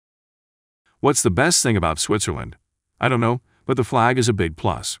What's the best thing about Switzerland? I don't know, but the flag is a big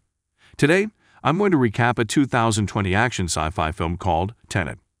plus. Today, I'm going to recap a 2020 action sci-fi film called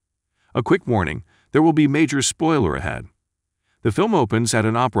Tenet. A quick warning, there will be major spoiler ahead. The film opens at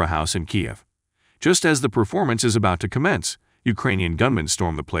an opera house in Kiev. Just as the performance is about to commence, Ukrainian gunmen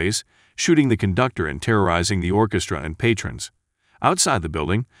storm the place, shooting the conductor and terrorizing the orchestra and patrons. Outside the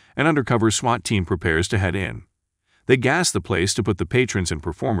building, an undercover SWAT team prepares to head in. They gas the place to put the patrons and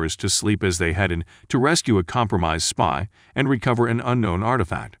performers to sleep as they head in to rescue a compromised spy and recover an unknown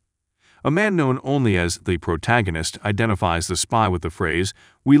artifact. A man known only as the protagonist identifies the spy with the phrase,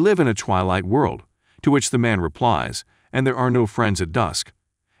 "We live in a twilight world," to which the man replies, "And there are no friends at dusk."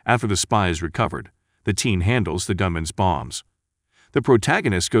 After the spy is recovered, the teen handles the gunman's bombs. The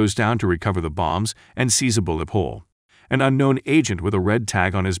protagonist goes down to recover the bombs and sees a bullet hole. An unknown agent with a red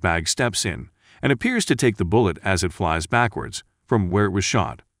tag on his bag steps in and appears to take the bullet as it flies backwards from where it was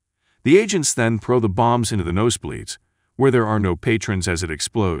shot. The agents then throw the bombs into the nosebleeds, where there are no patrons as it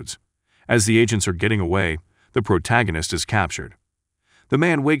explodes. As the agents are getting away, the protagonist is captured. The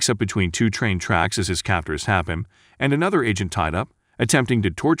man wakes up between two train tracks as his captors have him, and another agent tied up, attempting to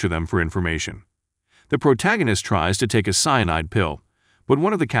torture them for information. The protagonist tries to take a cyanide pill, but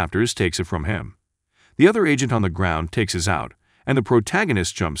one of the captors takes it from him. The other agent on the ground takes his out, and the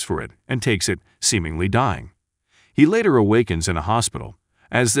protagonist jumps for it and takes it, seemingly dying. He later awakens in a hospital,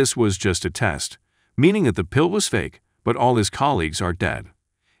 as this was just a test, meaning that the pill was fake, but all his colleagues are dead.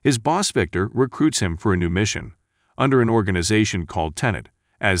 His boss Victor recruits him for a new mission, under an organization called Tenet,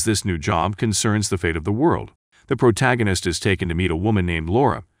 as this new job concerns the fate of the world. The protagonist is taken to meet a woman named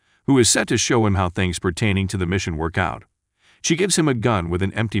Laura, who is set to show him how things pertaining to the mission work out. She gives him a gun with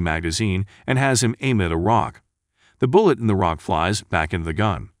an empty magazine and has him aim at a rock. The bullet in the rock flies back into the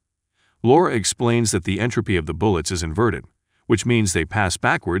gun. Laura explains that the entropy of the bullets is inverted, which means they pass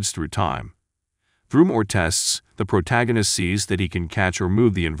backwards through time. Through more tests, the protagonist sees that he can catch or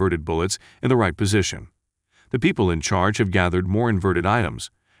move the inverted bullets in the right position. The people in charge have gathered more inverted items,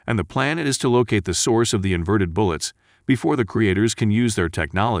 and the plan is to locate the source of the inverted bullets before the creators can use their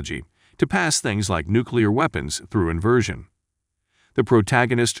technology to pass things like nuclear weapons through inversion. The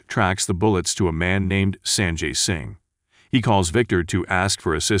protagonist tracks the bullets to a man named Sanjay Singh. He calls Victor to ask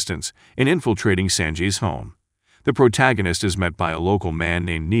for assistance in infiltrating Sanjay's home. The protagonist is met by a local man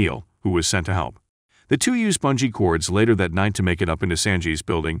named Neil, who was sent to help. The two use bungee cords later that night to make it up into Sanjay's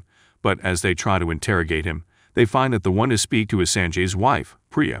building, but as they try to interrogate him, they find that the one to speak to is Sanjay's wife,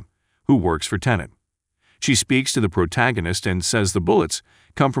 Priya, who works for Tenet. She speaks to the protagonist and says the bullets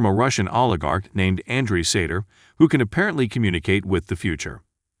come from a Russian oligarch named Andrei Sater, who can apparently communicate with the future.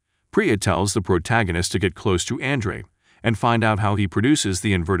 Priya tells the protagonist to get close to Andrei and find out how he produces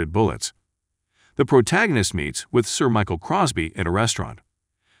the inverted bullets. The protagonist meets with Sir Michael Crosby in a restaurant.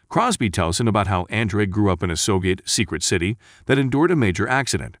 Crosby tells him about how Andrei grew up in a Soviet secret city that endured a major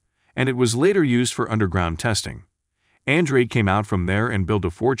accident, and it was later used for underground testing. Andrei came out from there and built a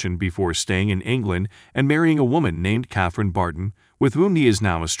fortune before staying in England and marrying a woman named Catherine Barton, with whom he is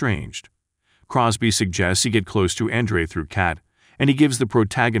now estranged. Crosby suggests he get close to Andrei through Kat, and he gives the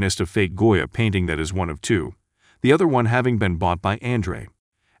protagonist a fake Goya painting that is one of two, the other one having been bought by Andrei.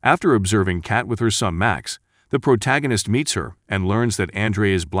 After observing Kat with her son Max, the protagonist meets her and learns that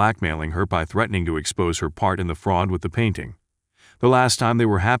Andrei is blackmailing her by threatening to expose her part in the fraud with the painting. The last time they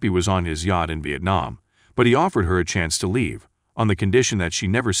were happy was on his yacht in Vietnam, but he offered her a chance to leave, on the condition that she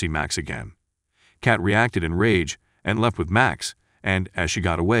never see Max again. Kat reacted in rage and left with Max, and as she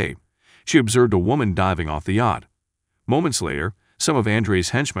got away, she observed a woman diving off the yacht. Moments later, some of Andrei's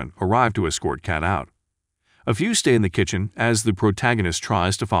henchmen arrive to escort Kat out. A few stay in the kitchen as the protagonist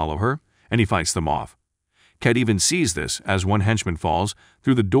tries to follow her, and he fights them off. Kat even sees this as one henchman falls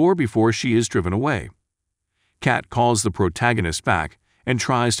through the door before she is driven away. Kat calls the protagonist back and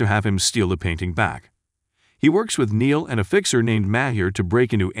tries to have him steal the painting back. He works with Neil and a fixer named Mahir to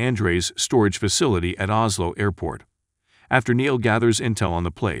break into Andrei's storage facility at Oslo Airport. After Neil gathers intel on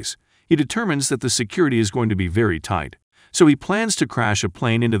the place, he determines that the security is going to be very tight, so he plans to crash a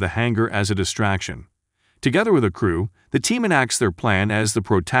plane into the hangar as a distraction. Together with a crew, the team enacts their plan as the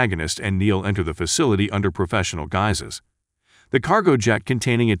protagonist and Neil enter the facility under professional guises. The cargo jet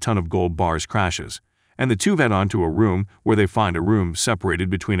containing a ton of gold bars crashes, and the two head on to a room where they find a room separated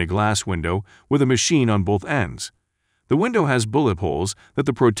between a glass window with a machine on both ends. The window has bullet holes that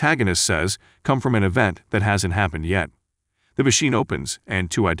the protagonist says come from an event that hasn't happened yet. The machine opens, and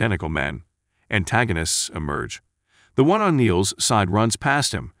two identical men, antagonists, emerge. The one on Neil's side runs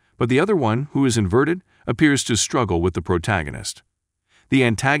past him, but the other one, who is inverted, appears to struggle with the protagonist. The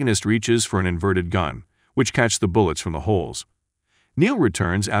antagonist reaches for an inverted gun, which catches the bullets from the holes. Neil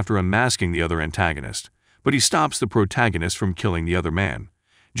returns after unmasking the other antagonist, but he stops the protagonist from killing the other man,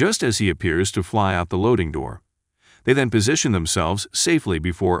 just as he appears to fly out the loading door. They then position themselves safely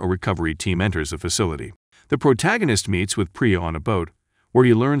before a recovery team enters the facility. The protagonist meets with Priya on a boat, where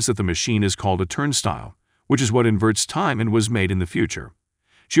he learns that the machine is called a turnstile, which is what inverts time and was made in the future.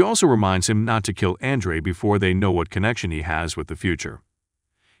 She also reminds him not to kill Andre before they know what connection he has with the future.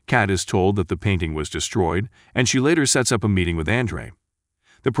 Kat is told that the painting was destroyed, and she later sets up a meeting with Andre.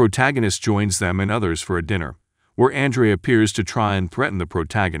 The protagonist joins them and others for a dinner, where Andre appears to try and threaten the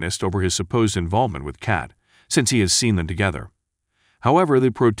protagonist over his supposed involvement with Kat, since he has seen them together. However,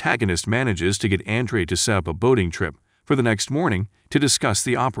 the protagonist manages to get Andre to set up a boating trip for the next morning to discuss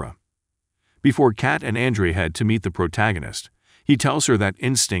the opera. Before Kat and Andre head to meet the protagonist, he tells her that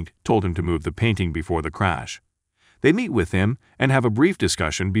instinct told him to move the painting before the crash. They meet with him and have a brief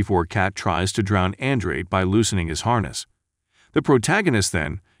discussion before Kat tries to drown Andre by loosening his harness. The protagonist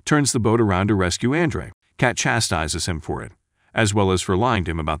then turns the boat around to rescue Andre. Kat chastises him for it, as well as for lying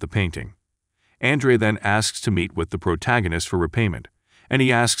to him about the painting. Andre then asks to meet with the protagonist for repayment, and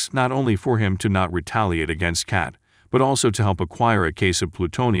he asks not only for him to not retaliate against Kat, but also to help acquire a case of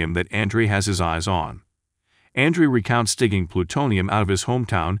plutonium that Andre has his eyes on. Andre recounts digging plutonium out of his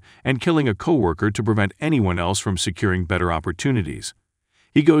hometown and killing a co-worker to prevent anyone else from securing better opportunities.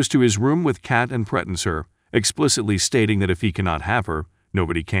 He goes to his room with Kat and threatens her, explicitly stating that if he cannot have her,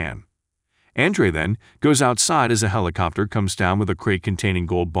 nobody can. Andre then goes outside as a helicopter comes down with a crate containing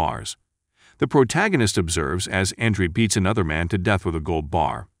gold bars. The protagonist observes as Andre beats another man to death with a gold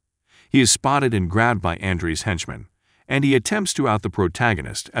bar. He is spotted and grabbed by Andre's henchman, and he attempts to out the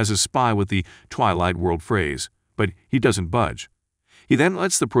protagonist as a spy with the Twilight World phrase, but he doesn't budge. He then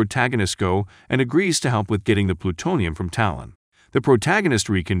lets the protagonist go and agrees to help with getting the plutonium from Talon. The protagonist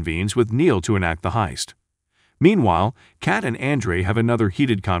reconvenes with Neil to enact the heist. Meanwhile, Kat and Andre have another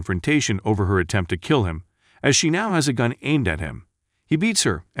heated confrontation over her attempt to kill him, as she now has a gun aimed at him. He beats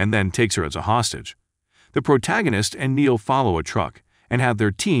her and then takes her as a hostage. The protagonist and Neil follow a truck and have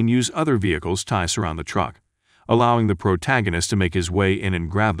their team use other vehicles to surround the truck, allowing the protagonist to make his way in and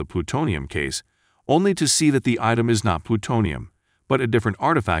grab the plutonium case, only to see that the item is not plutonium, but a different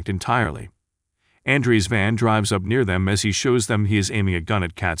artifact entirely. Andre's van drives up near them as he shows them he is aiming a gun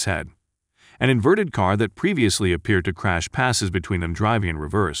at Kat's head. An inverted car that previously appeared to crash passes between them driving in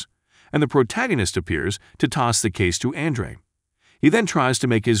reverse, and the protagonist appears to toss the case to Andre. He then tries to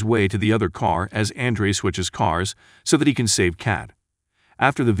make his way to the other car as Andre switches cars so that he can save Kat.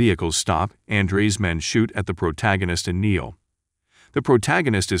 After the vehicles stop, Andre's men shoot at the protagonist and Neil. The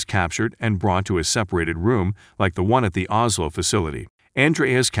protagonist is captured and brought to a separated room like the one at the Oslo facility.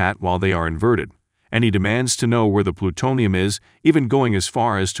 Andre has Kat while they are inverted, and he demands to know where the plutonium is, even going as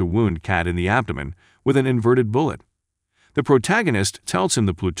far as to wound Kat in the abdomen with an inverted bullet. The protagonist tells him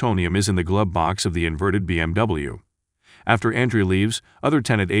the plutonium is in the glove box of the inverted BMW. After Andre leaves, other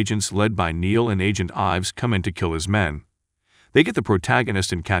Tenet agents led by Neil and Agent Ives come in to kill his men. They get the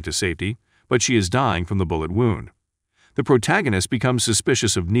protagonist and Kat to safety, but she is dying from the bullet wound. The protagonist becomes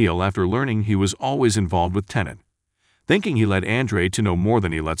suspicious of Neil after learning he was always involved with Tenet, thinking he led Andre to know more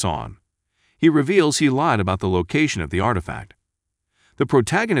than he lets on. He reveals he lied about the location of the artifact. The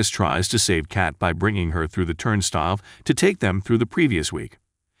protagonist tries to save Kat by bringing her through the turnstile to take them through the previous week.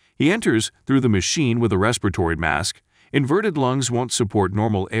 He enters through the machine with a respiratory mask, inverted lungs won't support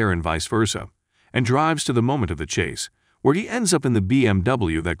normal air and vice versa, and drives to the moment of the chase, where he ends up in the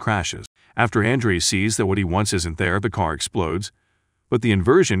BMW that crashes. After Andre sees that what he wants isn't there, the car explodes, but the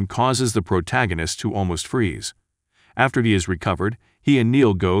inversion causes the protagonist to almost freeze. After he is recovered, he and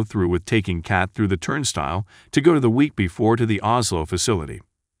Neil go through with taking Kat through the turnstile to go to the week before to the Oslo facility.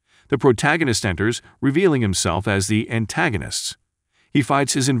 The protagonist enters, revealing himself as the antagonist. He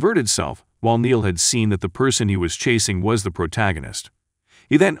fights his inverted self, while Neil had seen that the person he was chasing was the protagonist.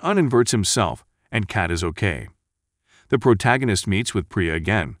 He then uninverts himself, and Kat is okay. The protagonist meets with Priya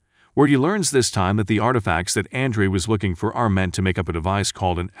again, where he learns this time that the artifacts that Andre was looking for are meant to make up a device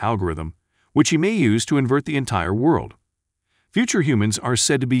called an algorithm, which he may use to invert the entire world. Future humans are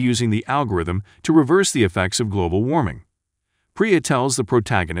said to be using the algorithm to reverse the effects of global warming. Priya tells the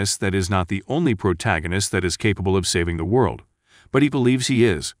protagonist that is not the only protagonist that is capable of saving the world, but he believes he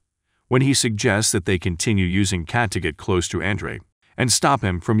is, when he suggests that they continue using Kat to get close to Andre and stop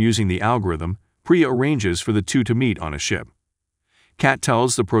him from using the algorithm. Priya arranges for the two to meet on a ship. Kat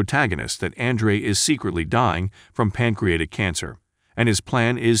tells the protagonist that Andre is secretly dying from pancreatic cancer, and his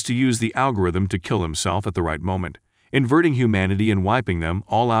plan is to use the algorithm to kill himself at the right moment, inverting humanity and wiping them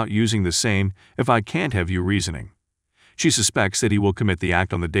all out using the same "if I can't have you" reasoning. She suspects that he will commit the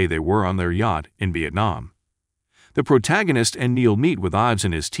act on the day they were on their yacht in Vietnam. The protagonist and Neil meet with Ives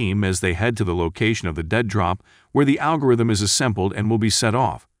and his team as they head to the location of the dead drop where the algorithm is assembled and will be set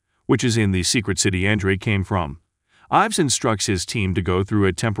off, which is in the secret city Andre came from. Ives instructs his team to go through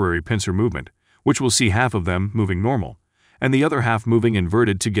a temporary pincer movement, which will see half of them moving normal, and the other half moving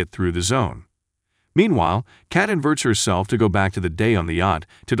inverted to get through the zone. Meanwhile, Kat inverts herself to go back to the day on the yacht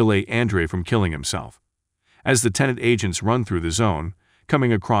to delay Andre from killing himself. As the Tenet agents run through the zone,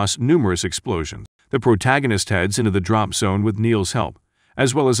 coming across numerous explosions, the protagonist heads into the drop zone with Neil's help,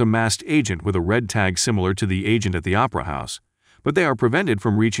 as well as a masked agent with a red tag similar to the agent at the Opera House, but they are prevented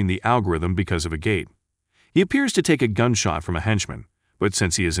from reaching the algorithm because of a gate. He appears to take a gunshot from a henchman, but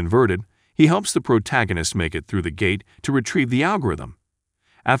since he is inverted, he helps the protagonist make it through the gate to retrieve the algorithm.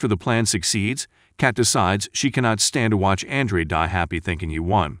 After the plan succeeds, Kat decides she cannot stand to watch Andre die happy thinking he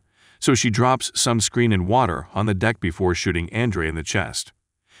won, so she drops sunscreen and water on the deck before shooting Andre in the chest.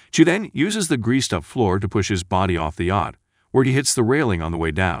 She then uses the greased-up floor to push his body off the yacht, where he hits the railing on the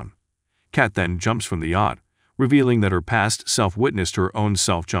way down. Kat then jumps from the yacht, revealing that her past self witnessed her own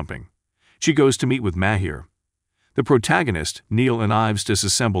self jumping. She goes to meet with Mahir. The protagonist, Neil and Ives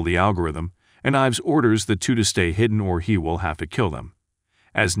disassemble the algorithm, and Ives orders the two to stay hidden or he will have to kill them.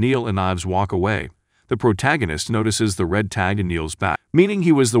 As Neil and Ives walk away, the protagonist notices the red tag in Neil's back, meaning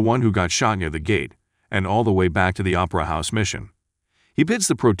he was the one who got shot near the gate, and all the way back to the Opera House mission. He bids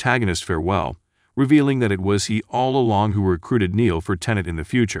the protagonist farewell, revealing that it was he all along who recruited Neil for Tenet in the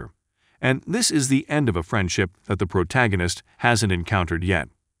future, and this is the end of a friendship that the protagonist hasn't encountered yet.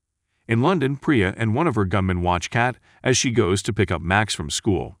 In London, Priya and one of her gunmen watch Kat as she goes to pick up Max from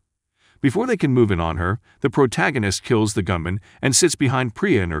school. Before they can move in on her, the protagonist kills the gunman and sits behind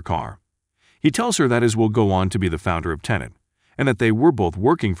Priya in her car. He tells her that will go on to be the founder of Tenet, and that they were both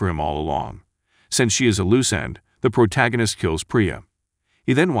working for him all along. Since she is a loose end, the protagonist kills Priya.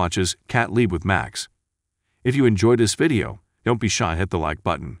 He then watches Kat leave with Max. If you enjoyed this video, don't be shy, hit the like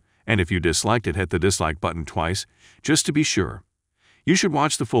button, and if you disliked it, hit the dislike button twice, just to be sure. You should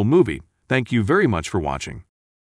watch the full movie. Thank you very much for watching.